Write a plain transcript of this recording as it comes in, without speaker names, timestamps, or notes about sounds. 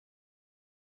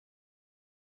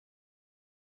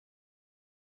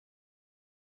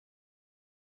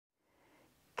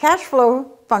Cash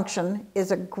flow function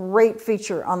is a great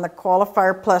feature on the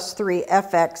Qualifier Plus 3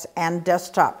 FX and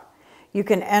desktop. You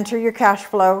can enter your cash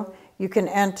flow, you can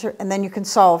enter, and then you can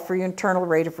solve for your internal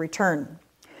rate of return.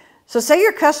 So say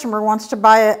your customer wants to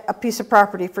buy a piece of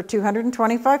property for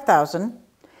 $225,000.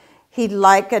 He'd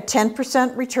like a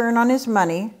 10% return on his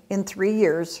money in 3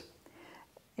 years,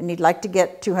 and he'd like to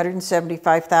get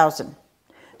 $275,000.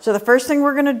 So the first thing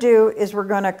we're going to do is we're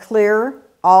going to clear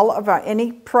all of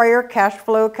any prior cash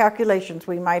flow calculations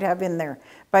we might have in there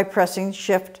by pressing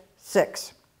Shift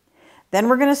 6. Then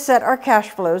we're going to set our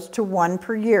cash flows to 1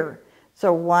 per year.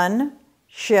 So 1,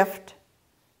 Shift,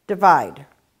 Divide.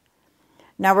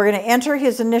 Now we're going to enter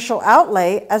his initial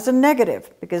outlay as a negative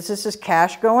because this is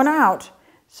cash going out.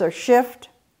 So Shift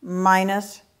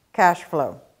minus cash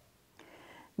flow.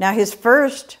 Now his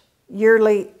first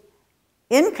yearly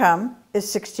income is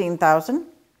 $16,000.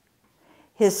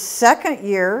 His second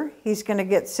year, he's going to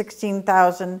get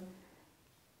 $16,000.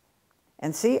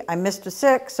 And see, I missed a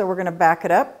 6, so we're going to back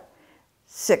it up.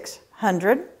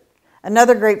 $600.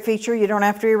 Another great feature, you don't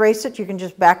have to erase it. You can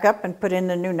just back up and put in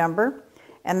the new number.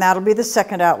 And that'll be the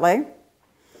second outlay.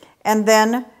 And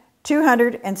then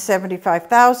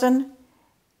 $275,000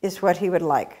 is what he would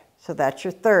like. So that's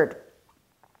your third.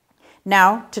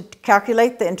 Now, to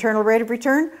calculate the internal rate of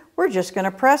return, we're just going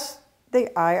to press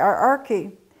the IRR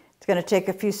key. It's going to take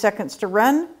a few seconds to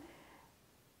run,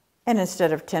 and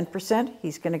instead of 10%,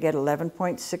 he's going to get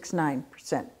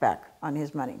 11.69% back on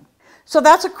his money. So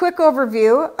that's a quick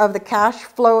overview of the cash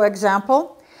flow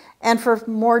example, and for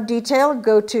more detail,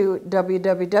 go to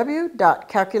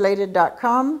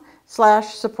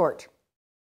www.calculated.com/support.